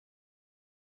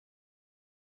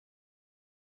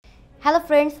Hello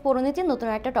friends, পরিণতির নতুন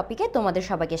একটা টপিকে তোমাদের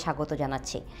সবাইকে স্বাগত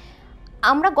জানাচ্ছি।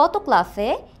 আমরা গত ক্লাসে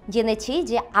জেনেছি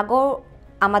যে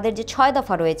আমাদের যে 6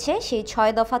 দফা রয়েছে সেই 6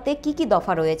 দফাতে কি কি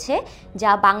দফা রয়েছে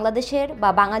যা বাংলাদেশের বা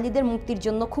বাঙালিদের মুক্তির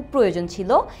জন্য খুব প্রয়োজন ছিল,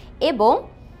 এবং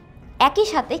একই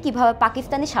সাথে কিভাবে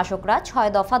পাকিস্তানি শাসকরা 6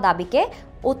 দফা দাবিকে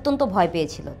অত্যন্ত ভয়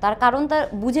পেয়েছিল। তার কারণ তারা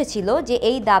বুঝেছিল যে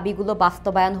এই দাবিগুলো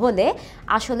বাস্তবায়ন হলে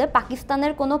আসলে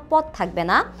পাকিস্তানের কোনো পথ থাকবে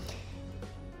না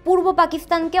পূর্ব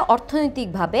পাকিস্তানকে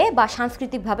অর্থনৈতিকভাবে বা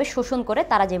সাংস্কৃতিকভাবে শোষণ করে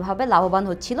তারা যেভাবে লাভবান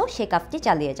হচ্ছিল সে কাজটি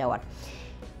চালিয়ে যাওয়ার।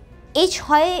 এই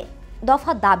 6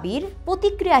 দফা দাবির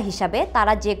প্রতিক্রিয়া হিসাবে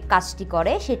তারা যে কাজটি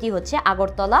করে সেটি হচ্ছে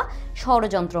আগরতলা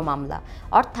ষড়যন্ত্র মামলা।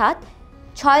 অর্থাৎ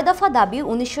 6 দফা দাবি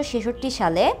 1966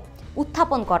 সালে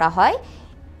উত্থাপন করা হয়।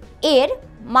 এর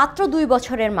মাত্র 2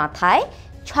 বছরের মাথায়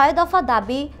 6 দফা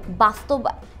দাবি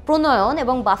প্রণয়ন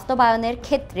এবং বাস্তবায়নের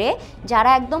ক্ষেত্রে যারা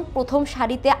একদম প্রথম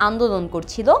সারিতে আন্দোলন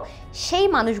করছিল সেই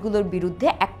মানুষগুলোর বিরুদ্ধে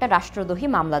একটা রাষ্ট্রদ্রোহী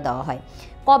মামলা দেওয়া হয়।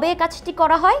 কবে এই কাজটি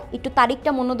করা হয় একটু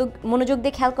তারিখটা মনোযোগ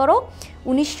দিয়ে খেয়াল করো।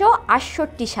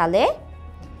 1968 সালে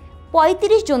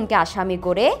 35 জনকে আসামি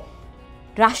করে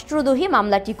রাষ্ট্রদ্রোহী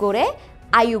মামলাটি করে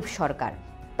আইয়ুব সরকার।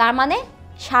 তার মানে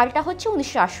সালটা হচ্ছে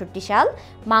 1968 সাল।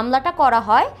 মামলাটা করা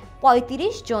হয়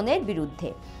 35 জনের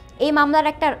বিরুদ্ধে। এই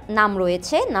মামলার একটা নাম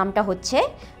রয়েছে, নামটা হচ্ছে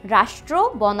রাষ্ট্র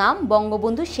বনাম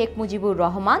বঙ্গবন্ধু শেখ মুজিবুর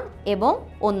রহমান এবং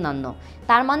অন্যান্য।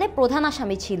 তার মানে প্রধান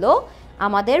আসামি ছিল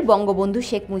আমাদের বঙ্গবন্ধু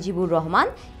শেখ মুজিবুর রহমান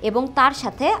এবং তার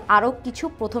সাথে আরও কিছু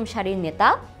প্রথম সারির নেতা,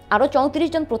 আরও 34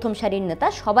 জন প্রথম সারির নেতা,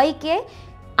 সবাইকে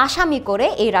আসামি করে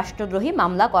এই রাষ্ট্রদ্রোহী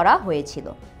মামলা করা হয়েছিল।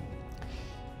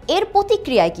 এর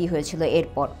প্রতিক্রিয়ায় কি হয়েছিল?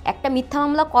 এরপর একটা মিথ্যা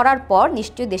মামলা করার পর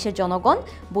নিশ্চয়ই দেশের জনগণ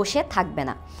বসে থাকবে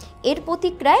না। এর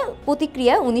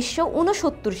প্রতিক্রিয়ায়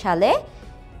 1969 সালে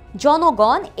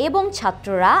জনগণ এবং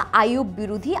ছাত্ররা আইয়ুব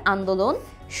বিরোধী আন্দোলন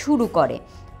শুরু করে।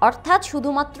 অর্থাৎ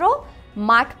শুধুমাত্র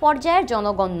মাঠ পর্যায়ের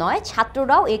জনগণ নয়,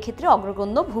 ছাত্ররাও এক্ষেত্রে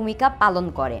অগ্রগণ্য ভূমিকা পালন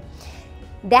করে।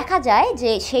 দেখা যায়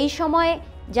যে সেই সময়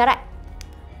যারা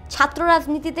ছাত্র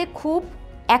রাজনীতিতে খুব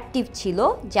অ্যাক্টিভ ছিল,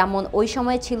 যেমন ওই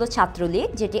সময় ছিল ছাত্রলীগ,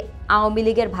 যেটি আওয়ামী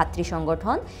লীগের ভাতৃ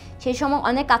সংগঠন। সেই সময়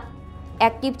অনেক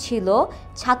অ্যাক্টিভ ছিল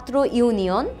ছাত্র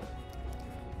ইউনিয়ন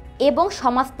এবং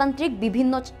সমাজতান্ত্রিক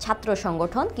বিভিন্ন ছাত্র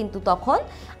সংগঠন, কিন্তু তখন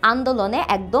আন্দোলনে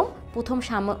একদম প্রথম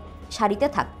সারিতে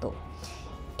থাকতো।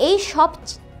 এই সব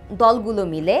দলগুলো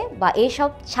মিলে বা এইসব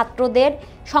ছাত্রদের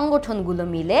সংগঠনগুলো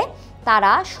মিলে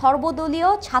তারা সর্বদলীয়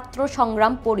ছাত্র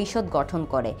সংগ্রাম পরিষদ গঠন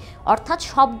করে। অর্থাৎ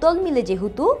সব দল মিলে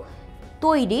যেহেতু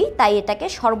তৈরি, তাই এটাকে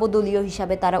সর্বদলীয়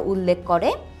হিসাবে তারা উল্লেখ করে,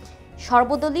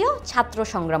 সর্বদলীয় ছাত্র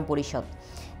সংগ্রাম পরিষদ।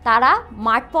 তারা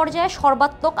মাঠ পর্যায়ে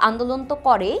সর্বাত্মক আন্দোলন তো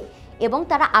করে এবং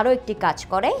তারা আরও একটি কাজ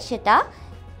করে, সেটা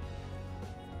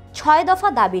 6 দফা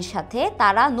দাবির সাথে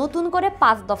তারা নতুন করে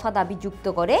 5 দফা দাবি যুক্ত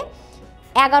করে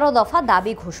 11 দফা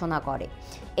দাবি ঘোষণা করে।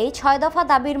 এই 6 দফা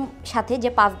দাবির সাথে যে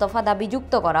 5 দফা দাবি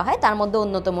যুক্ত করা হয় তার মধ্যে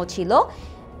অন্যতম ছিল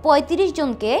 35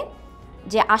 জনকে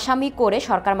যে আসামি করে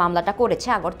সরকার মামলাটা করেছে,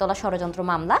 আগরতলা ষড়যন্ত্র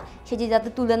মামলা, সেটি যাতে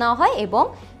তুলে নেওয়া হয় এবং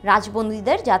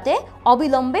রাজবন্দীদের যাতে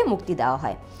অবিলম্বে মুক্তি দেওয়া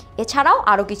হয়। এছাড়াও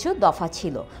আরও কিছু দফা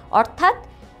ছিল। অর্থাৎ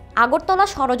আগরতলা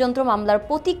ষড়যন্ত্র মামলার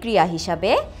প্রতিক্রিয়া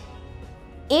হিসাবে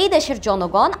এই দেশের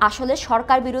জনগণ আসলে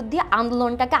সরকার বিরোধী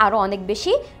আন্দোলনটাকে আরও অনেক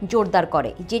বেশি জোরদার করে,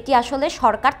 যেটি আসলে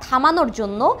সরকার থামানোর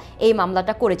জন্য এই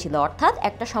মামলাটা করেছিল। অর্থাৎ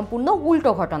একটা সম্পূর্ণ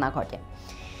উল্টো ঘটনা ঘটে।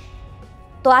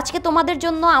 তো আজকে তোমাদের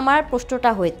জন্য আমার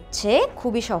প্রশ্নটা হচ্ছে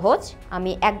খুবই সহজ,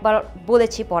 আমি একবার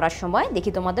বলেছি পড়ার সময়,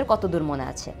 দেখি তোমাদের কতদূর মনে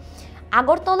আছে।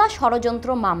 আগরতলা ষড়যন্ত্র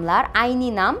মামলার আইনি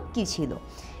নাম কি ছিল?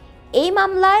 এই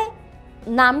মামলায়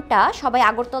নামটা সবাই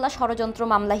আগরতলা ষড়যন্ত্র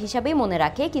মামলা হিসাবেই মনে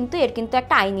রাখে, কিন্তু এর কিন্তু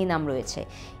একটা আইনি নাম রয়েছে।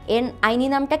 এর আইনি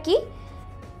নামটা কি?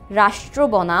 রাষ্ট্র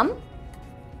বনাম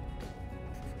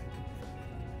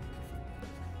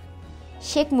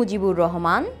শেখ মুজিবুর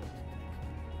রহমান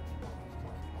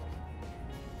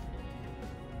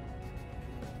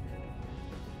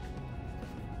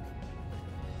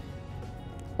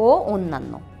ও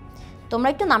অন্যান্য। তোমরা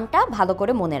একটু নামটা ভালো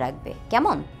করে মনে রাখবে,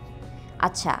 কেমন?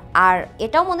 আচ্ছা, আর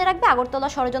এটাও মনে রাখবে আগরতলা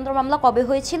ষড়যন্ত্র মামলা কবে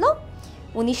হয়েছিল?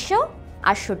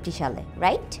 1968 সালে,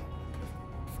 রাইট?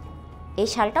 এই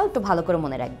সালটাও একটু ভালো করে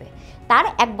মনে রাখবে। তার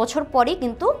 1 বছর পরেই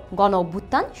কিন্তু গণ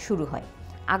অভ্যুত্থান শুরু হয়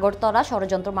আগরতলা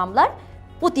ষড়যন্ত্র মামলার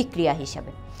প্রতিক্রিয়া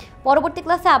হিসাবে। পরবর্তী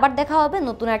ক্লাসে আবার দেখা হবে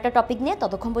নতুন একটা টপিক নিয়ে।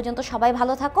 ততক্ষণ পর্যন্ত সবাই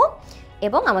ভালো থাকো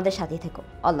এবং আমাদের সাথেই থেকো।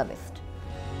 All the best.